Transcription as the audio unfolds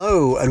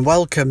Hello and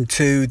welcome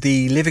to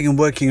the Living and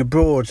Working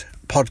Abroad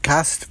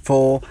podcast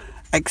for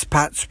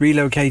expats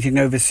relocating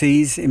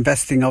overseas,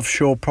 investing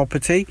offshore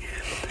property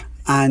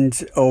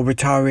and or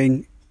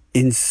retiring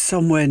in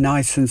somewhere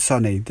nice and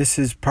sunny. This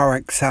is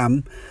Proact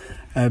Sam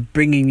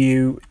bringing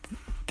you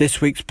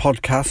this week's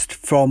podcast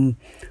from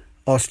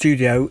our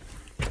studio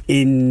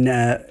in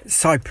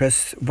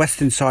Cyprus,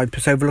 Western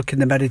Cyprus, overlooking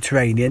the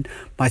Mediterranean.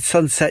 My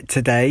sunset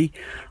today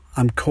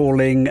I'm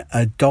calling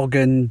a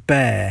Dogon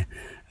Bear,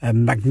 a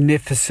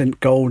magnificent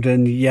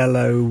golden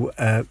yellow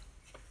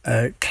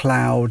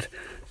cloud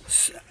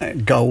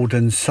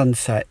golden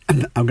sunset.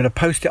 And I'm going to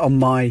post it on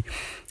my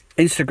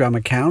Instagram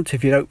account.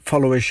 If you don't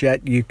follow us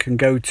yet, you can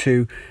go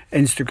to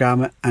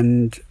Instagram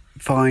and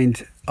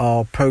find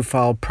our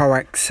profile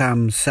Proact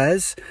Sam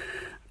Says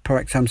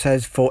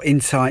for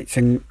insights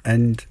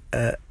and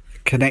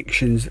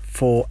connections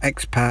for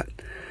expat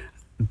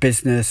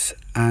business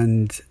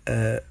and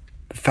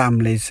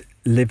families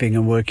living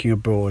and working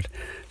abroad.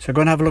 So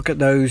go and have a look at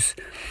those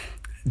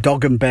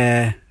Dogon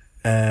Bear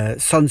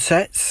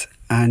sunsets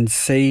and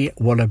see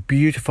what a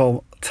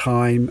beautiful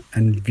time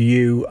and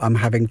view I'm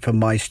having from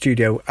my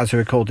studio as I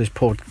record this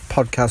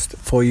podcast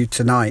for you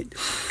tonight.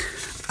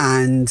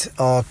 And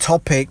our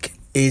topic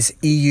is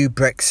EU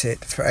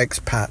Brexit for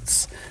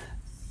expats.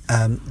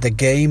 The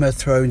Game of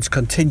Thrones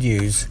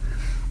continues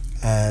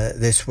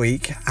this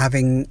week,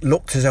 having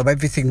looked as though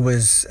everything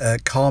was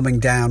calming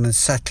down and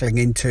settling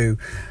into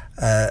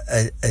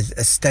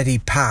a steady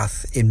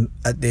path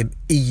at the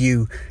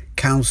EU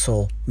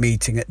Council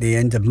meeting at the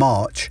end of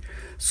March.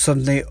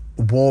 Suddenly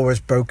war has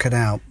broken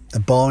out. The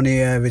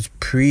Barnier is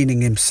preening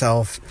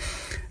himself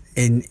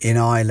in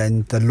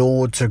Ireland. The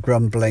Lords are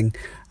grumbling,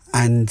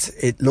 and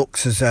it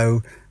looks as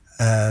though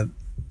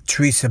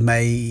Theresa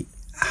May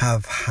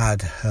have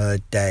had her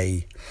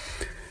day.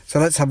 So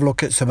let's have a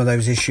look at some of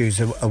those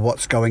issues of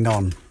what's going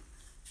on.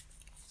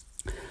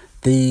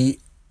 The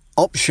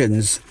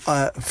options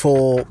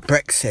for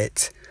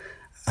Brexit,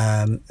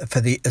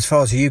 as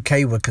far as the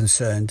UK were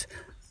concerned,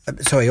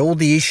 all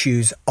the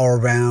issues are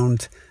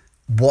around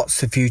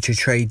what's the future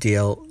trade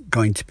deal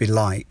going to be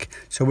like.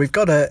 So we've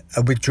got a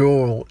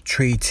withdrawal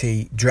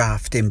treaty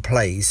draft in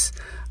place,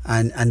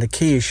 and the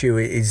key issue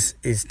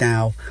is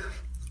now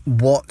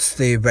what's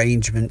the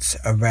arrangements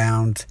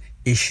around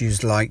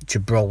issues like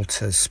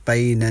Gibraltar.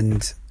 Spain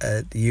and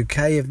the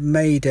UK have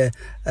made a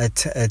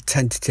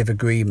tentative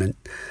agreement.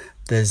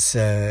 There's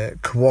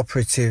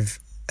cooperative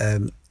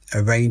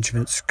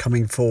arrangements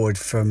coming forward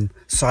from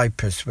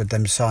Cyprus, with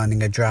them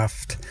signing a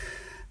draft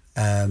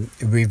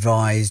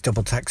revised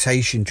double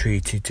taxation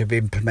treaty to be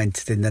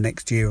implemented in the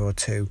next year or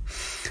two.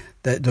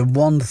 The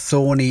one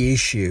thorny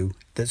issue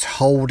that's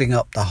holding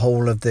up the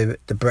whole of the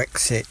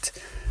Brexit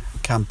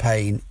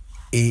campaign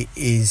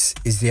is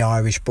the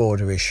Irish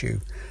border issue.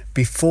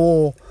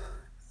 Before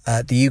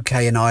the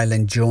UK and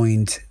Ireland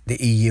joined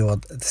the EU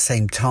at the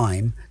same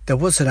time, there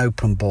was an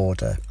open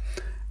border.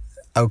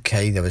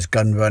 Okay, there was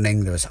gun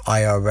running, there was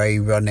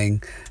IRA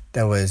running,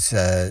 there was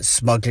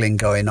smuggling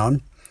going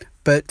on,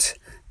 but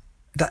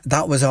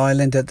that was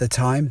Ireland at the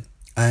time,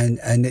 and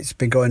it's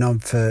been going on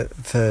for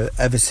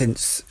ever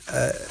since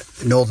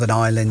Northern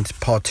Ireland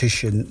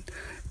partition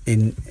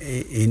in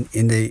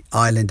the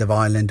island of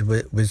Ireland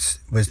was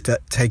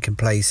taking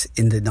place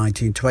in the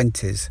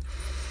 1920s.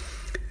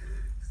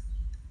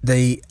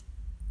 The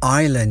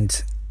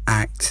Ireland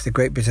Act, the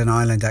Great Britain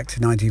Ireland Act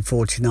of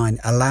 1949,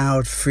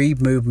 allowed free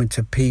movement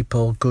of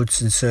people,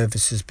 goods and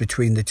services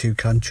between the two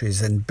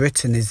countries, and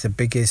Britain is the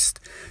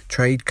biggest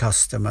trade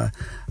customer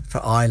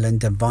for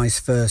Ireland and vice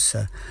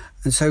versa,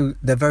 and so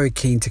they're very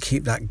keen to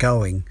keep that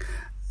going.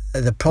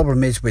 The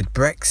problem is with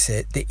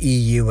Brexit, the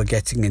EU are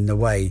getting in the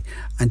way,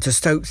 and to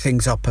stoke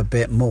things up a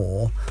bit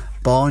more,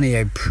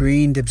 Barnier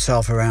preened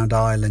himself around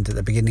Ireland at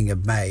the beginning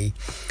of May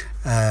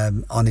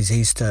on his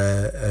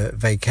Easter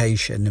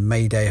vacation and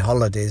MayDay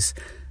holidays,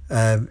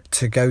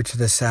 to go to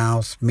the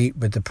south, meet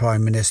with the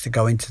Prime Minister,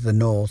 go into the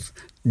north,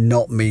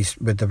 not meet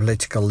with the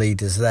political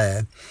leaders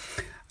there,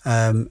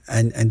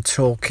 and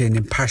talk in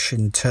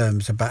impassioned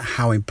terms about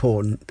how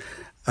important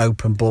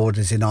open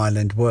borders in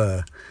Ireland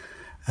were.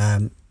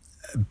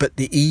 But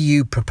the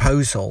EU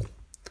proposal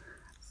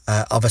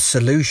of a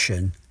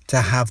solution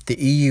to have the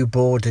EU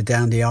border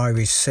down the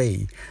Irish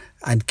Sea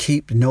and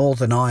keep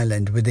Northern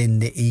Ireland within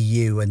the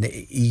EU and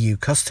the EU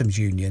Customs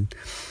Union,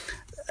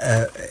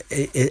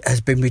 it has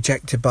been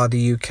rejected by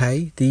the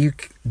UK.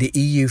 The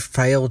EU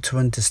failed to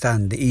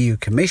understand, the EU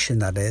Commission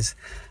that is,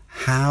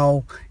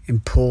 how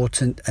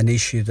important an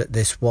issue that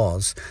this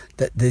was,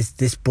 that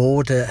this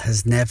border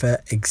has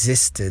never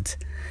existed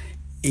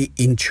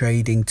in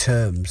trading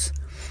terms.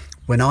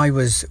 When I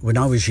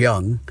was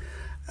young,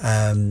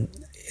 and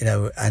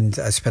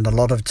I spent a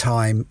lot of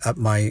time at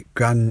my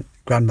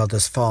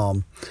grandmother's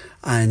farm,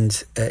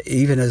 and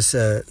even as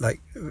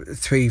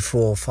 3,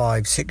 4,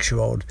 5,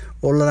 6-year-old,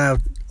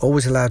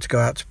 always allowed to go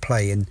out to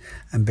play and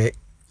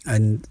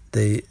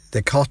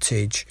the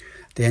cottage,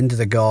 the end of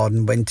the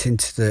garden, went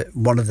into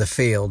one of the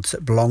fields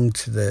that belonged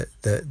to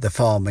the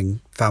farming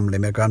family.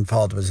 My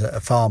grandfather was a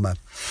farmer,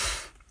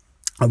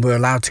 and we were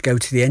allowed to go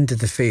to the end of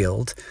the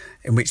field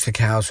in which the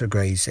cows were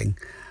grazing.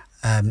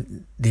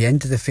 The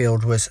end of the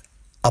field was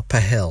up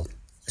a hill.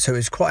 So it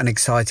was quite an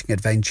exciting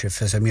adventure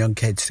for some young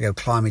kids to go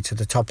climbing to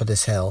the top of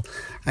this hill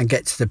and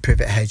get to the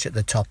privet hedge at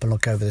the top and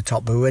look over the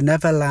top. But we were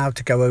never allowed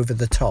to go over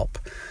the top.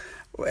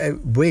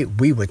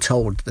 We were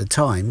told at the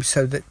time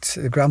so that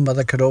the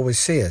grandmother could always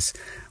see us.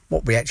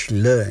 What we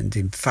actually learned,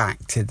 in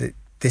fact, that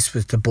this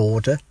was the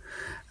border.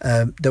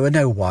 There were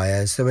no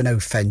wires, there were no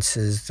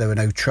fences, there were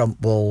no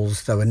trump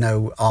walls, there were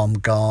no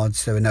armed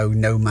guards, there were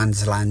no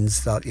man's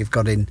lands that you've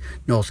got in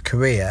North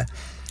Korea.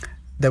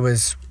 There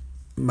was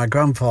my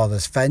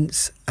grandfather's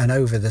fence, and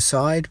over the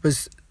side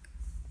was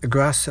a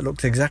grass that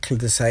looked exactly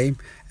the same,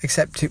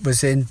 except it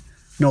was in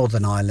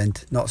Northern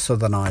Ireland, not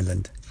Southern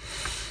Ireland.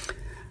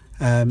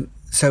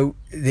 So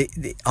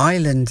the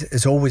island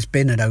has always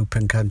been an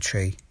open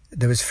country.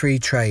 There was free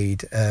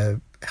trade.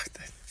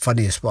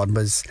 Funniest one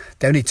was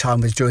the only time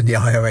was during the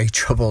IRA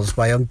troubles.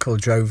 My uncle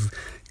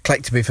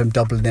collected me from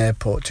Dublin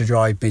Airport to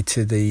drive me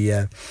to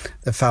the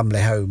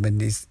family home,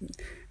 and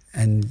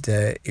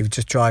he was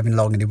just driving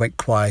along and he went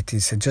quiet. He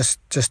said,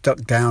 just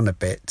duck down a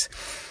bit.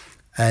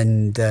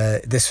 And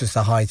this was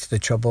the height of the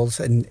troubles,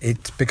 and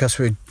it's because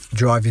we were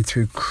driving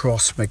through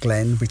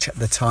Crossmaglen, which at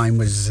the time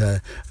was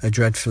a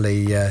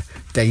dreadfully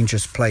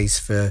dangerous place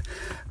for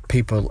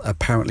people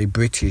apparently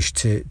British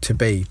to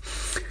be.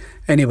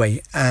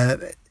 Anyway,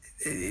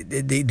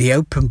 the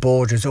open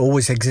border has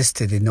always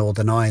existed in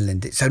Northern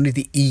Ireland. It's only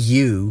the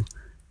EU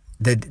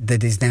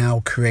that is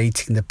now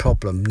creating the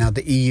problem. Now,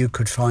 the EU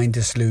could find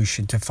a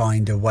solution to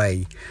find a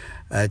way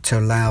to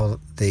allow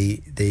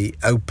the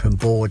open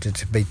border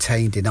to be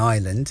maintained in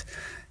Ireland.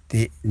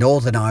 The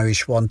Northern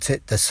Irish want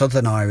it, the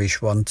Southern Irish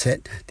want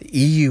it, the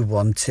EU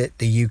want it,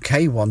 the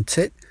UK want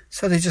it,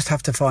 so they just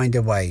have to find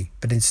a way.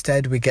 But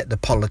instead we get the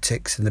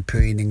politics and the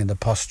preening and the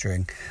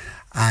posturing.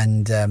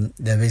 And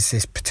there is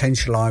this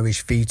potential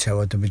Irish veto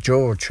of the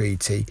withdrawal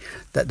treaty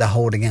that they're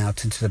holding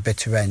out into the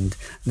bitter end.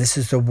 And this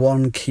is the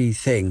one key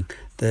thing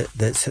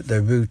that's at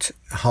the root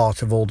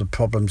heart of all the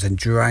problems and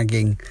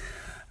dragging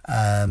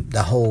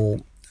the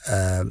whole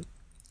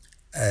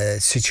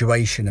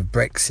situation of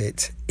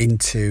Brexit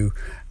into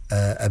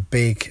a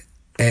big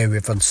area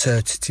of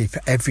uncertainty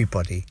for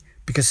everybody,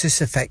 because this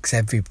affects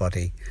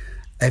everybody.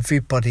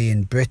 Everybody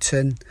in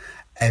Britain,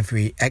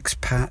 every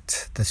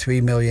expat, the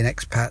 3 million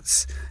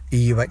expats,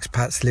 EU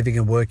expats living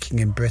and working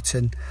in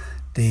Britain,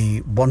 the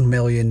 1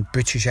 million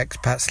British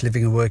expats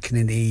living and working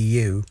in the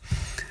EU,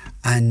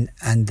 and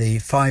the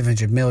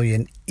 500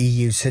 million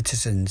EU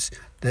citizens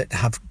that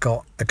have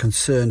got a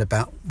concern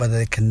about whether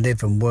they can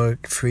live and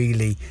work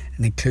freely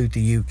and include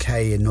the UK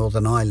and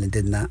Northern Ireland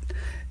in that.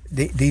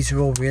 These are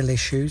all real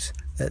issues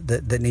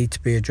that need to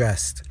be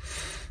addressed.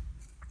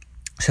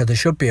 So there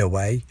should be a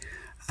way,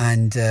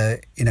 and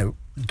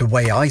the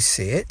way I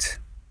see it,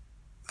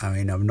 I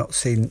mean, I've not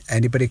seen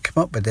anybody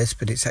come up with this,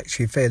 but it's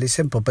actually fairly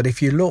simple. But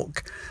if you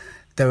look,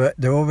 there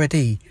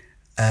already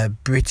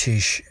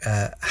British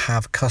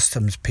have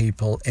customs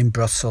people in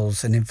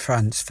Brussels and in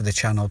France for the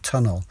Channel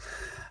Tunnel.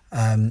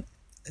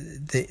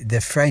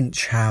 The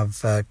French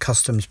have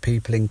customs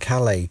people in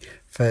Calais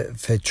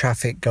for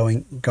traffic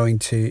going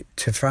to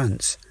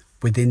France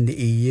within the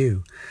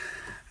EU.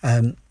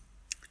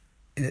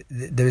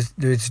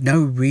 There's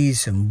no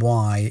reason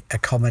why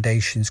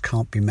accommodations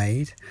can't be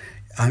made.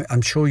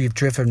 I'm sure you've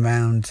driven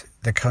around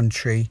the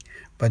country,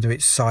 whether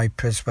it's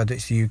Cyprus, whether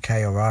it's the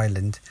UK or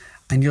Ireland,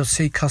 and you'll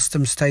see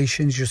customs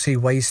stations, you'll see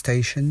way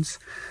stations.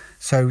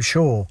 So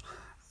sure,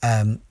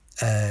 a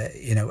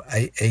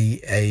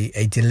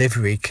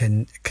delivery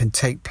can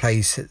take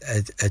place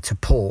at a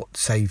port,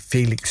 say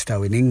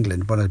Felixstowe in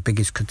England, one of the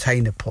biggest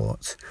container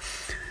ports.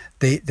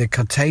 The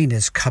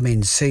containers come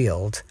in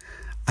sealed,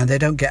 and they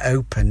don't get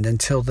opened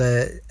until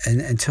they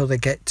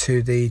get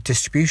to the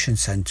distribution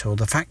centre or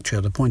the factory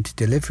or the point of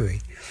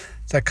delivery.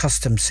 They're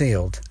custom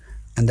sealed,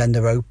 and then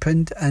they're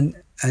opened and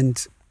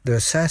they're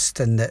assessed,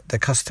 and the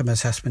customer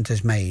assessment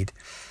is made.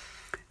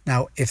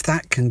 Now, if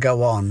that can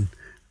go on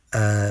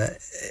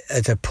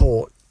at a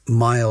port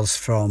miles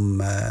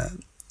from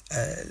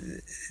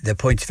the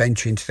point of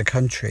entry into the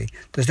country,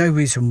 there's no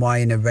reason why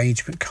an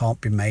arrangement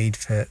can't be made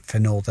for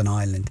Northern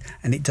Ireland,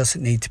 and it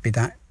doesn't need to be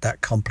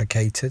that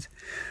complicated.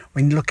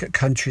 When you look at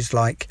countries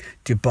like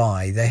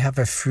Dubai, they have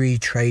a free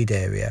trade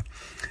area.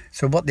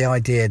 So what the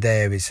idea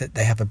there is that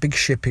they have a big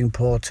shipping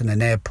port and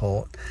an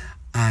airport,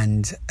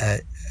 and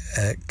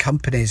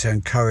companies are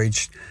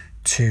encouraged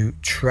to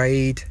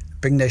trade,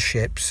 bring their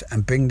ships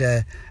and bring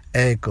their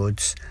air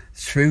goods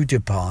through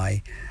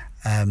Dubai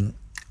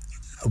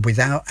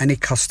without any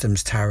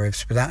customs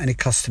tariffs, without any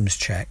customs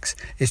checks.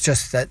 It's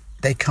just that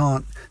they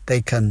can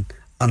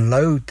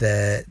unload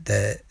their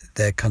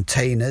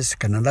containers,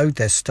 can unload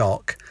their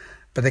stock,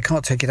 but they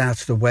can't take it out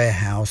of the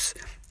warehouse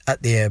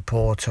at the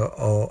airport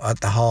or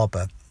at the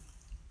harbour.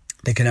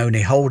 They can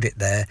only hold it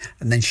there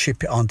and then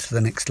ship it on to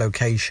the next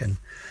location.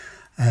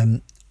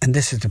 And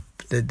this is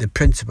the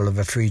principle of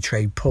a free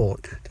trade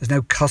port. There's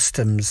no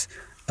customs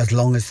as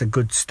long as the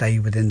goods stay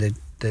within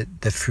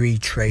the free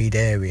trade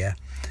area.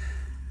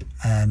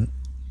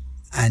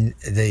 And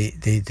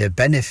the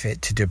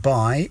benefit to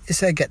Dubai is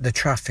they get the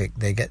traffic,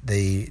 they get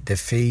the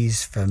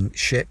fees from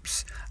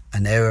ships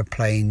and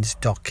aeroplanes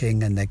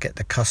docking, and they get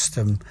the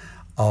custom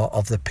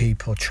of the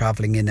people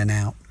travelling in and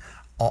out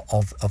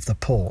of the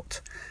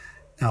port.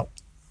 Now,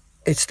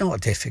 it's not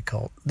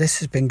difficult. This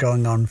has been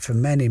going on for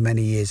many,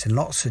 many years in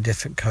lots of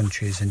different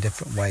countries in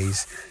different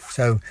ways.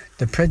 So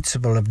the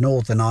principle of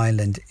Northern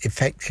Ireland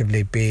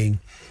effectively being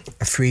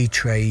a free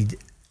trade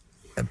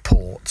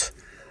port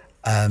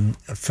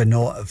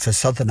for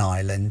Southern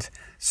Ireland,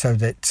 so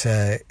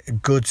that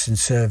goods and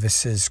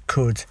services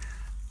could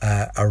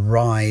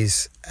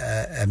arise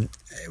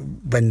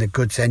when the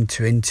goods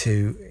enter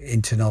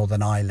into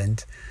Northern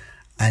Ireland,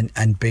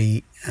 and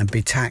be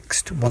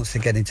taxed once they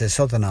get into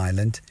Southern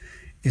Ireland,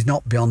 is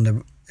not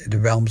beyond the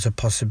realms of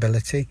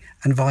possibility,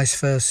 and vice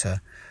versa.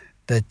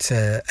 That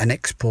an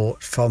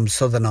export from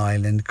Southern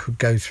Ireland could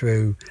go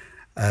through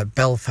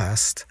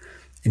Belfast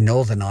in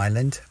Northern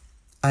Ireland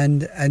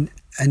and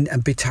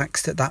be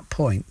taxed at that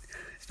point.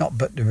 It's not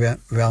but the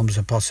realms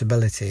of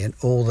possibility, and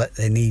all that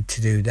they need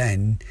to do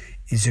then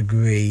is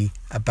agree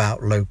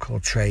about local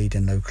trade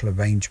and local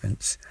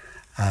arrangements.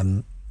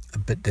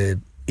 But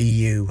the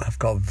EU have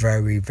got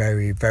very,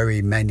 very,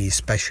 very many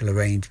special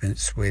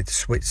arrangements with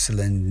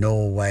Switzerland,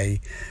 Norway,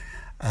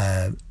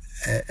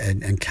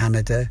 and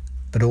Canada,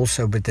 but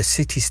also with the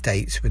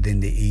city-states within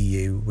the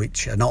EU,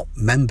 which are not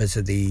members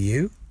of the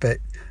EU, but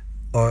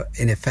are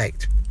in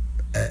effect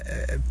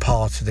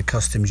part of the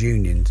customs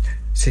union.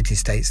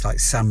 City-states like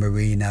San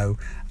Marino,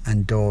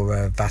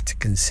 Andorra,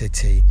 Vatican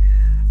City,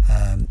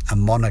 and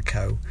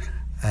Monaco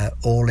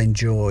all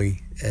enjoy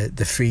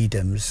the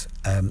freedoms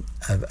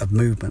of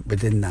movement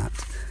within that.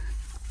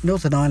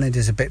 Northern Ireland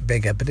is a bit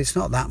bigger, but it's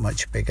not that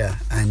much bigger,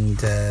 and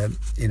there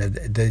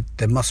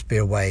must be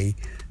a way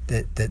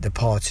that the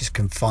parties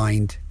can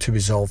find to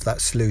resolve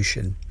that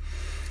solution.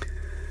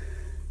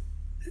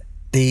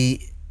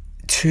 The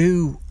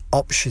two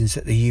options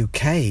that the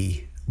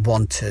UK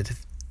wanted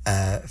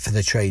for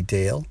the trade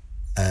deal,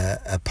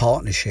 a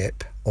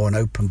partnership or an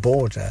open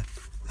border,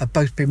 have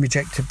both been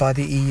rejected by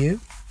the EU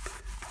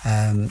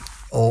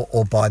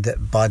or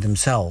by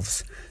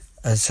themselves.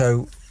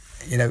 So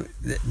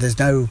there's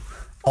no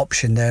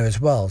option there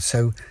as well.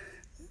 So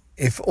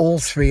if all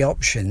three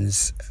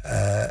options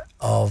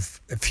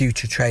of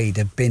future trade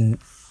have been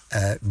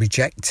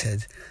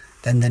rejected,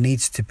 then there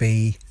needs to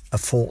be a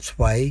fourth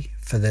way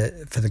for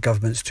the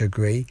governments to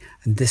agree,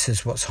 and this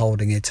is what's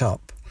holding it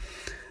up.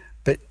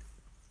 But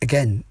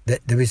again,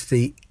 there is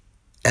the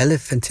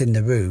elephant in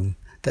the room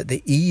that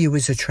the EU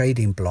is a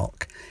trading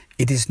bloc.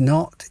 It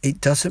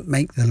doesn't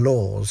make the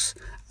laws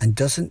and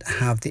doesn't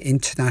have the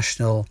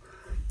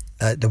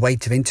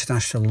weight of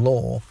international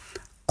law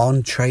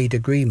on trade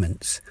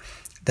agreements.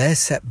 They're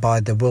set by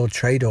the World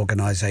Trade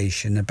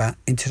Organization about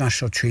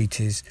international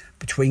treaties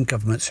between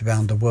governments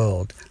around the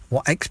world.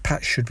 What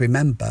expats should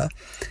remember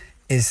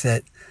is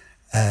that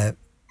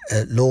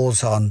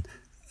laws on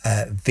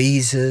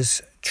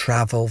visas,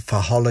 travel for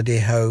holiday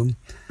home,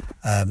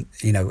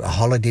 a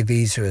holiday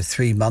visa of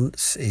 3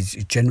 months is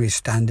generally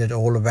standard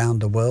all around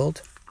the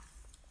world.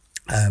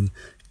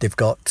 They've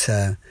got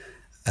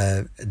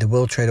the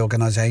World Trade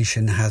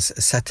Organization has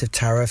a set of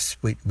tariffs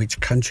which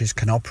countries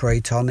can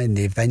operate on in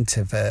the event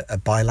of a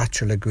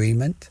bilateral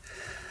agreement.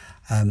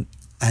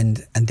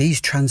 And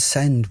these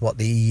transcend what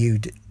the EU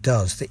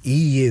does. The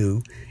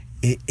EU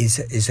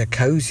is a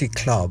cosy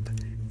club.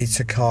 It's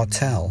a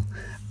cartel.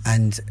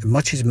 And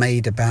much is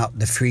made about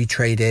the free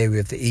trade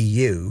area of the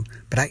EU,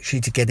 but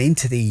actually to get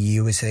into the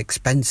EU is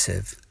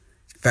expensive.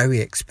 It's very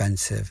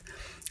expensive.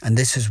 And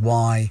this is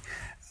why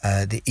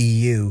the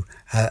EU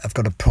have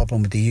got a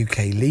problem with the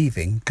UK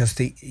leaving, because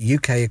the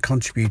UK are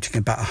contributing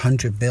about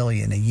 100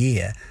 billion a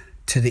year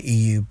to the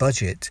EU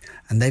budget,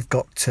 and they've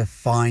got to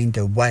find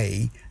a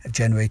way of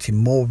generating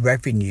more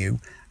revenue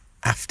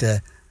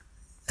after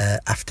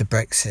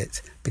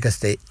Brexit, because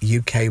the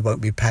UK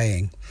won't be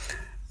paying.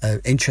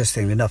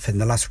 Interestingly enough, in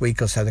the last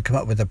week or so, they come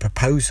up with a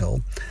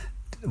proposal.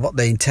 What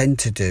they intend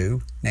to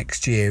do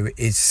next year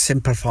is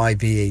simplify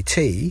VAT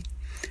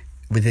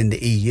within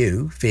the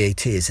EU.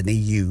 VAT is an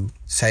EU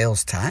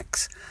sales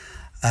tax.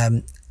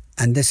 And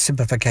this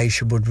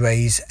simplification would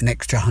raise an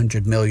extra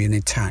 100 million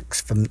in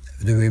tax from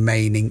the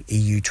remaining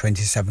EU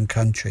 27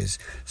 countries.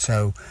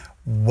 So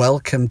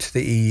welcome to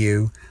the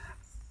EU.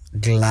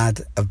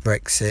 Glad of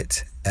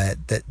Brexit,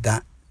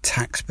 that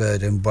tax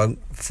burden won't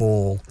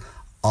fall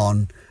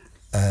on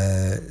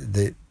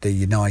the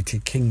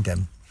United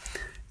Kingdom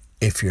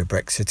if you're a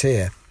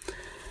Brexiteer.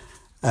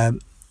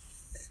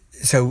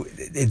 So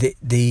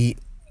the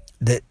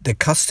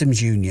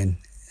customs union,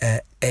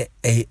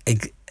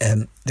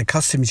 the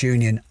customs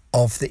union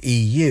of the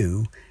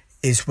EU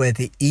is where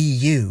the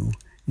EU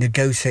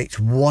negotiates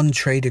one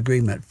trade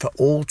agreement for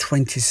all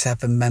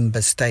 27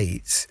 member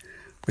states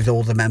with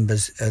all the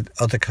members of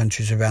other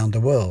countries around the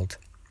world.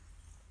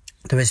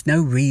 There is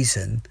no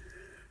reason.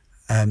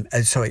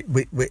 Outside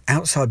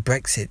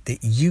Brexit, the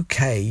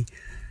UK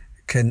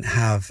can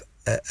have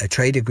a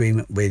trade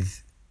agreement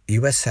with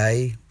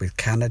USA, with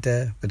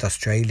Canada, with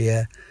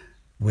Australia,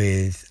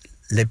 with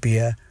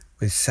Libya,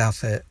 with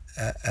South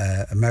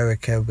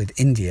America, with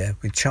India,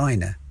 with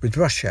China, with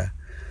Russia,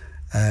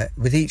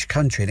 with each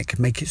country, and it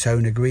can make its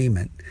own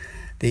agreement.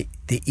 The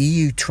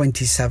EU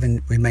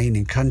 27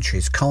 remaining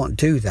countries can't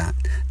do that.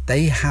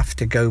 They have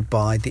to go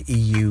by the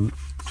EU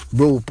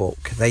rule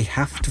book. They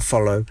have to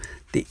follow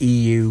the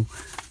EU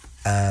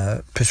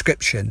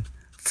prescription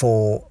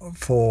for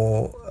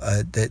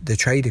the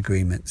trade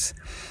agreements.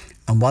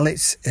 And while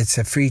it's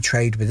a free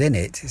trade within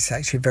it, it's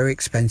actually very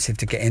expensive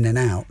to get in and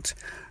out,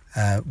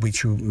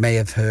 which you may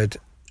have heard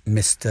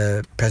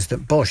Mr.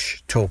 President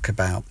Bush talk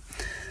about.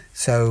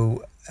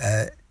 So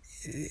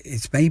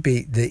it's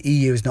maybe the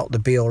EU is not the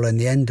be-all and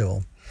the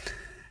end-all.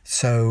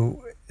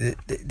 So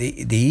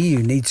the EU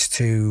needs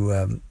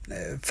to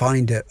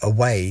find a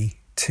way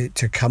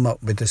to come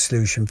up with a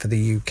solution for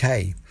the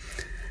UK.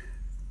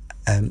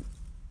 And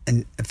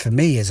for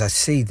me, as I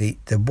see,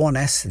 the one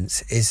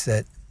essence is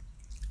that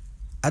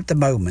at the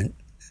moment,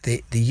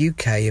 the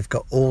UK have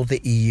got all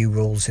the EU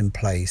rules in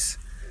place.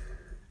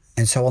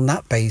 And so on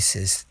that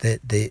basis,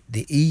 the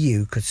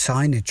EU could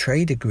sign a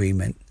trade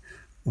agreement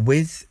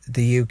with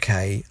the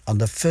UK on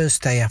the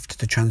first day after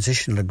the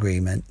transitional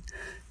agreement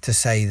to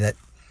say that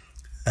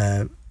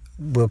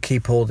we'll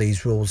keep all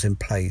these rules in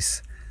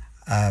place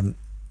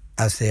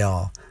as they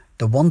are.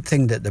 The one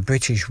thing that the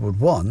British would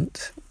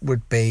want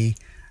would be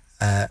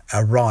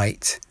a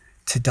right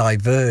to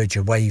diverge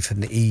away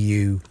from the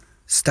EU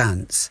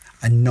stance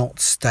and not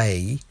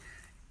stay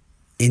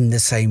in the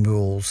same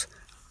rules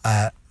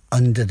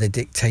under the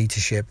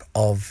dictatorship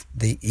of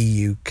the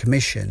EU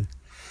Commission.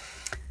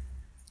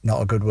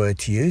 Not a good word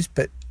to use,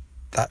 but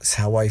that's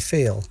how I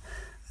feel.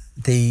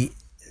 What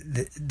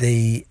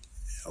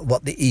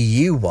the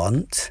EU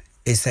want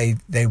is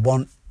they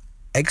want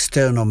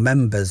external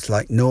members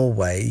like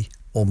Norway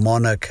or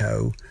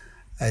Monaco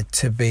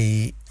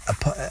to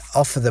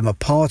offer them a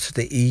part of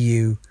the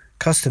EU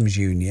customs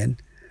union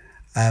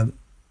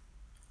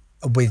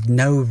with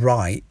no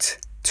right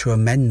to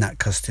amend that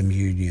customs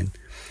union.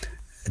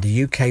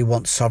 The UK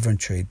wants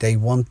sovereignty. They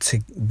want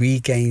to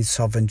regain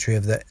sovereignty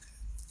of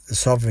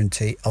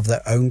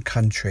their own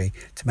country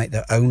to make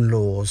their own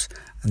laws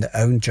and their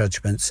own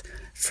judgments,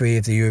 free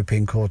of the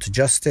European Court of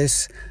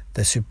Justice,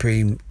 the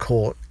Supreme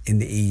Court in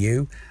the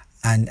EU,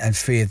 and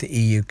free of the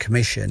EU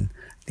Commission,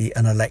 the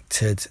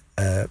unelected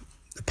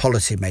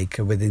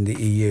policymaker within the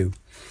EU.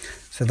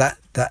 So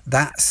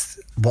that's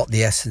what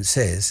the essence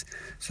is.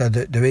 So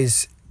that there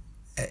is,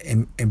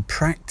 in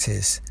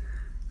practice,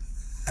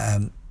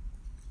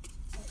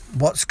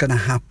 what's going to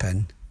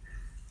happen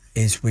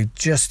is we've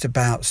just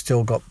about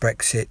still got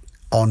Brexit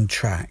on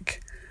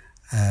track,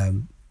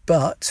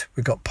 but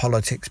we've got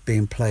politics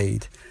being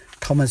played.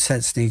 Common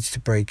sense needs to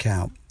break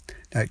out.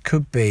 Now, it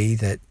could be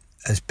that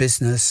as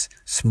business,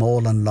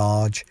 small and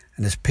large,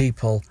 and as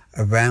people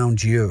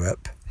around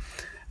Europe,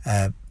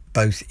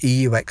 both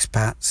EU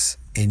expats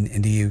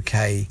in the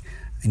UK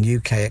and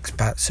UK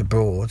expats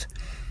abroad,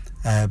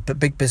 but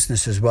big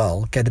business as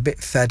well, get a bit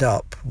fed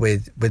up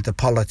with the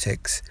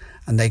politics,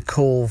 and they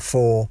call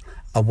for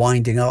a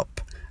winding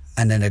up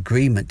and an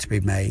agreement to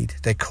be made.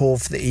 They call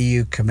for the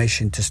EU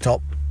Commission to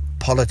stop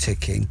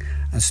politicking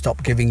and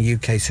stop giving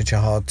UK such a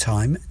hard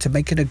time, to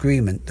make an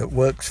agreement that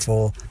works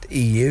for the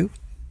EU,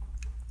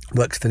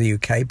 works for the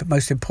UK, but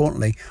most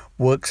importantly,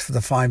 works for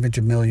the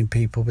 500 million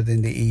people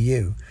within the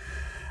EU.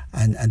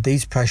 And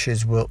these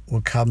pressures will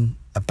come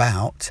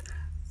about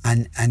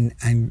and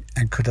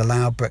could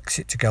allow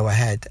Brexit to go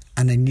ahead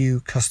and a new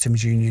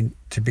customs union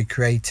to be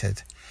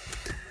created.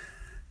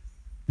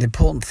 The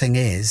important thing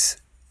is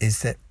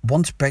that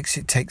once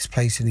Brexit takes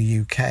place in the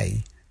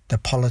UK, the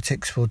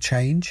politics will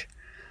change.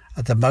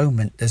 At the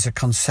moment, there's a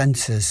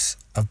consensus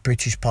of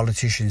British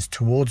politicians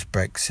towards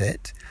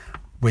Brexit,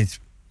 with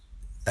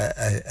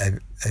the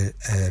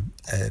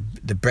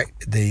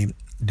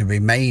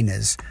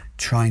Remainers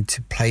trying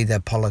to play their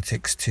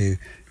politics to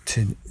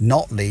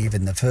not leave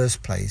in the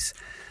first place.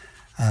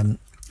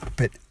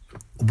 But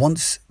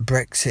once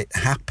Brexit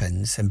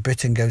happens and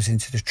Britain goes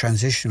into the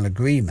transitional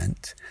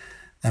agreement,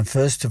 then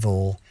first of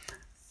all,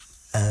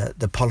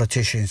 the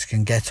politicians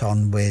can get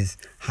on with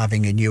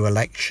having a new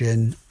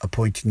election,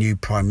 appointing new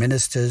prime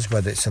ministers,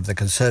 whether it's of the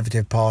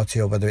Conservative Party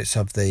or whether it's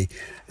of the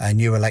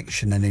new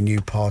election and a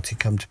new party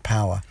come to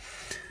power.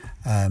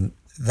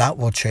 That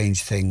will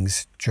change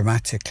things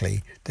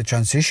dramatically. The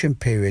transition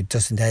period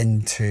doesn't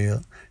end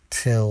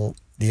till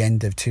the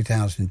end of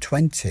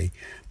 2020,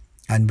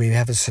 and we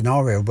have a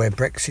scenario where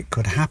Brexit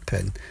could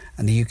happen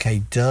and the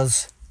UK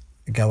does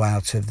go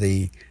out of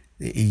the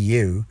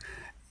EU.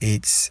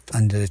 It's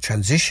under the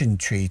transition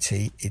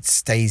treaty, it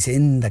stays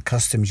in the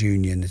customs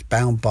union, it's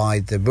bound by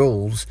the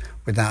rules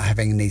without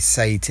having any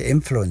say to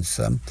influence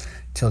them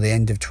till the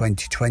end of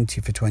 2020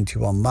 for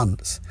 21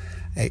 months.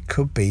 It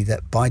could be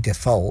that by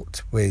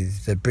default,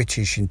 with the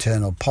British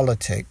internal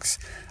politics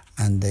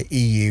and the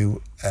EU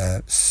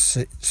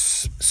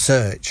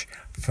search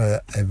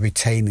for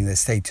retaining the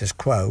status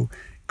quo,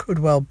 could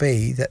well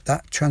be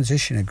that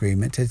transition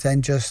agreement is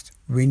then just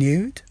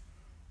renewed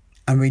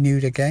and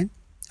renewed again.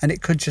 And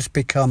it could just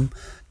become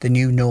the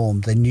new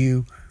norm, the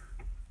new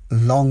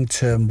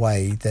long-term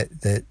way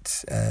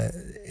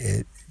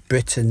that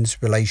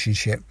Britain's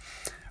relationship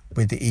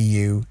with the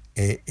EU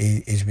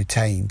is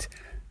retained.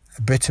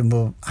 Britain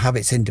will have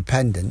its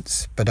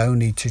independence, but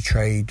only to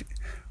trade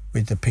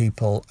with the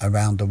people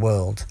around the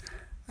world.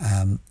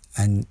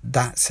 And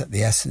that's at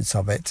the essence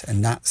of it,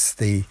 and that's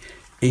the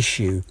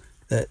issue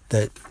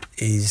that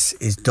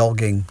is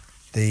dogging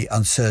the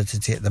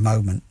uncertainty at the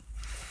moment.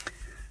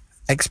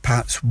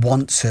 Expats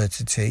want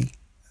certainty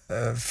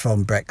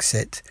from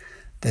Brexit.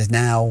 There's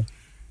now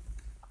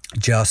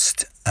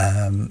just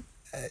 10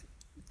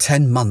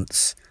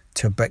 months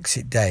to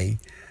Brexit Day,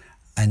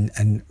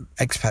 and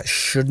expats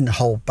shouldn't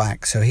hold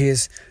back. So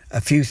here's a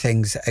few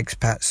things that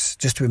expats,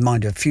 just a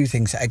reminder, a few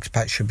things that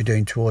expats should be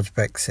doing towards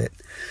Brexit.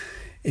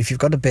 If you've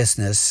got a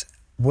business,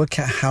 work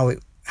out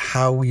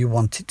how you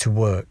want it to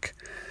work.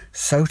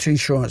 Social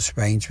insurance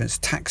arrangements,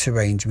 tax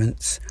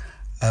arrangements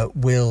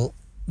will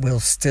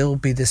still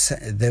be the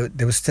same.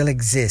 They will still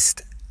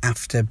exist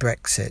after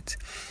Brexit.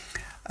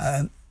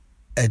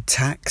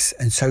 Tax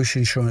and social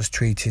insurance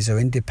treaties are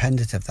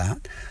independent of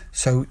that,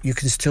 so you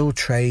can still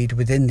trade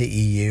within the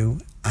EU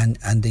and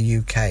the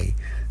UK.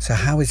 So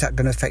how is that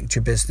going to affect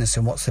your business,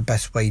 and what's the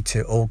best way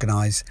to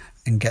organise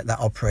and get that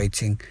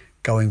operating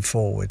going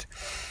forward?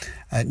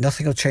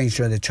 Nothing will change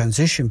during the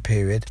transition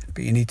period,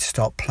 but you need to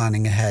start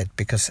planning ahead,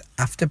 because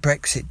after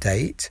Brexit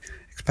date,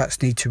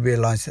 expats need to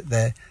realise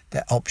that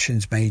their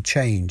options may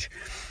change.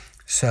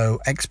 So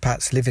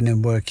expats living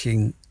and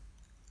working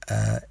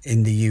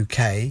in the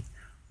UK,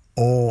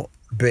 or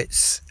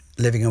Brits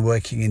living and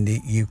working in the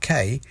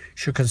UK,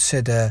 should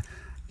consider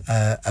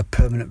a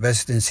permanent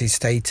residency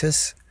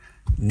status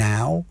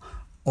now,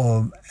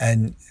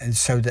 and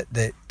so that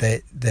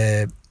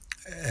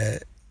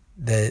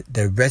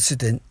they're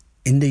resident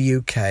in the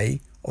UK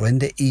or in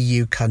the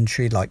EU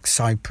country like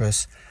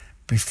Cyprus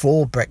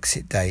before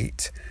Brexit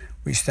date,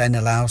 which then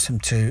allows them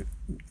to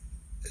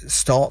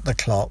start the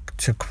clock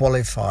to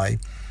qualify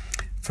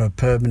for a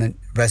permanent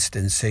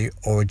residency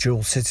or a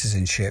dual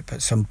citizenship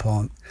at some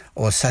point,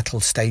 or a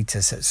settled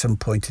status at some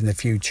point in the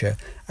future,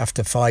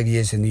 after 5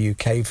 years in the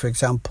UK, for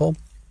example,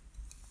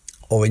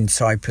 or in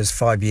Cyprus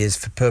 5 years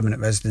for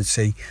permanent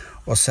residency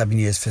or 7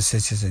 years for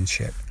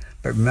citizenship.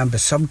 But remember,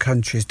 some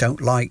countries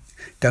don't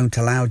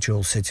allow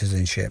dual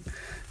citizenship.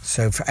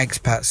 So for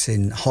expats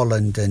in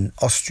Holland and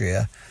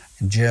Austria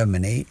and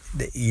Germany,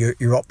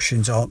 your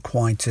options aren't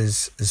quite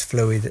as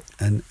fluid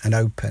and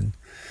open.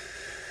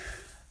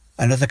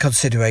 Another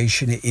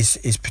consideration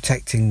is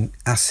protecting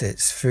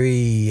assets.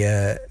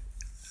 There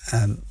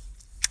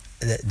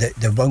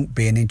won't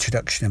be an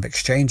introduction of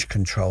exchange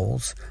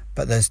controls,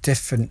 but there's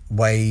different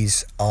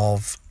ways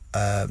of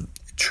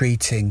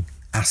treating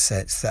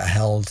assets that are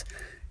held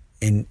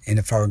in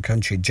a foreign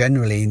country.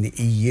 Generally in the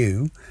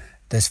EU,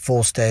 there's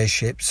forced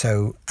heirship,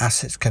 so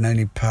assets can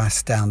only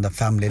pass down the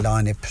family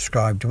line in a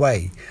prescribed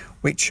way,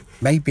 which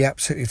may be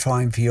absolutely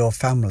fine for your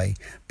family.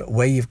 But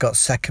where you've got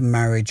second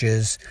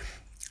marriages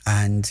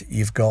and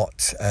you've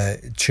got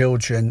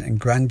children and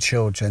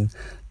grandchildren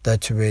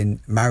that are in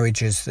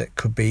marriages that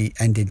could be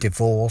ending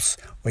divorce,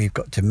 where you've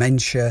got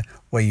dementia,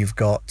 where you've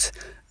got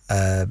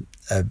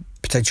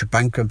potential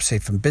bankruptcy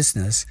from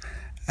business,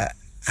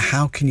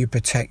 how can you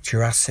protect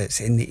your assets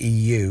in the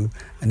EU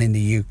and in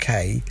the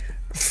UK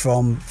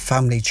from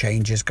family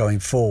changes going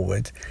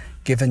forward,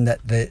 given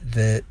that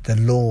the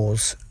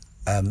laws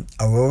are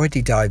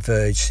already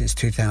diverged since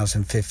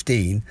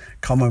 2015?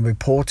 Common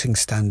reporting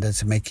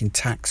standards are making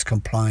tax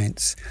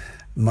compliance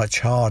much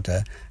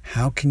harder.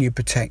 How can you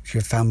protect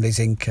your family's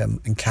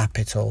income and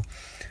capital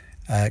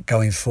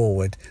going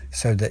forward,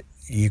 so that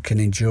you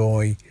can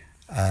enjoy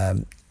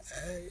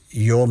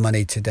your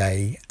money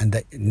today, and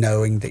that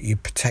knowing that you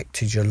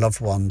protected your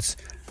loved ones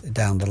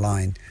down the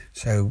line?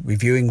 So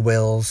reviewing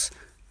wills,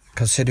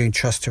 considering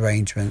trust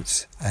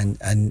arrangements,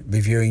 and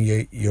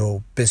reviewing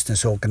your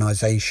business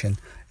organisation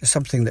is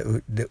something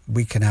that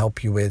we can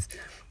help you with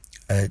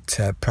at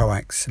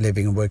ProAx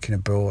Living and Working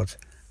Abroad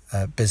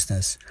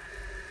business.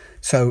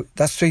 So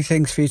that's 3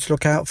 things for you to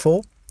look out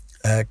for.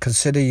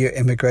 Consider your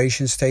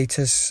immigration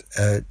status,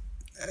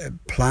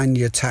 plan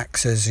your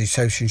taxes, your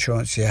social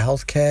insurance, your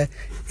healthcare.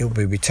 It will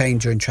be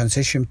retained during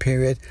transition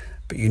period,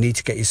 but you need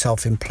to get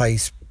yourself in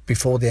place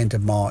before the end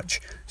of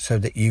March so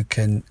that you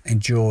can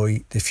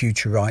enjoy the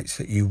future rights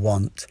that you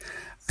want,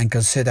 and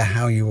consider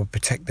how you will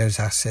protect those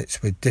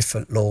assets with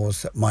different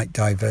laws that might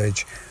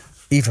diverge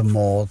even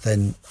more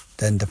than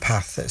the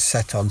path that's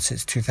set on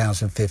since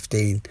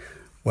 2015,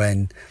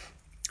 when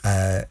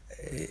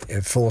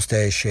forced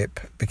heirship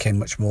became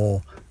much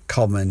more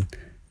common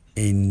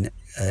in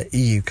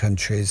EU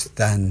countries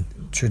than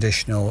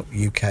traditional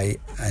UK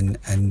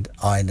and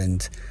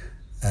Ireland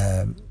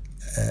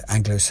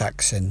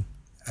Anglo-Saxon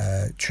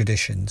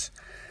traditions.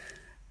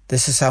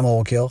 This is Sam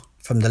Orgill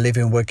from the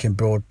Living and Working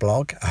Abroad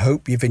blog. I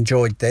hope you've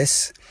enjoyed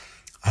this.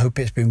 I hope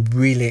it's been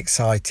really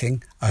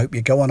exciting. I hope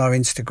you go on our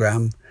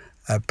Instagram,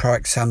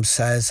 ProAx Sam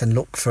Says, and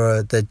look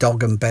for the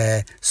dog and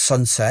bear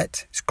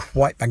sunset. It's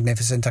quite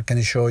magnificent, I can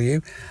assure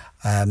you.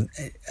 And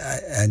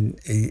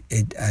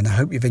I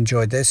hope you've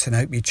enjoyed this, and I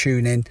hope you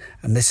tune in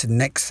and listen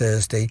next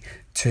Thursday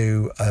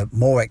to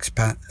more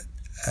expat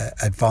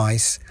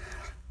advice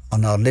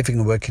on our Living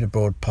and Working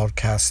Abroad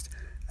podcast,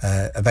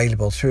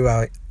 available through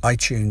our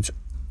iTunes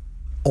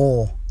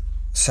or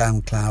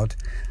SoundCloud.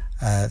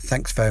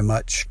 Thanks very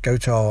much. Go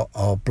to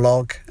our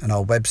blog and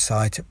our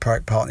website at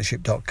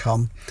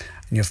proactpartnership.com,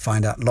 and you'll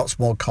find out lots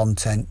more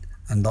content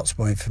and lots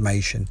more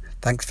information.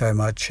 Thanks very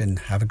much, and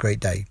have a great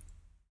day.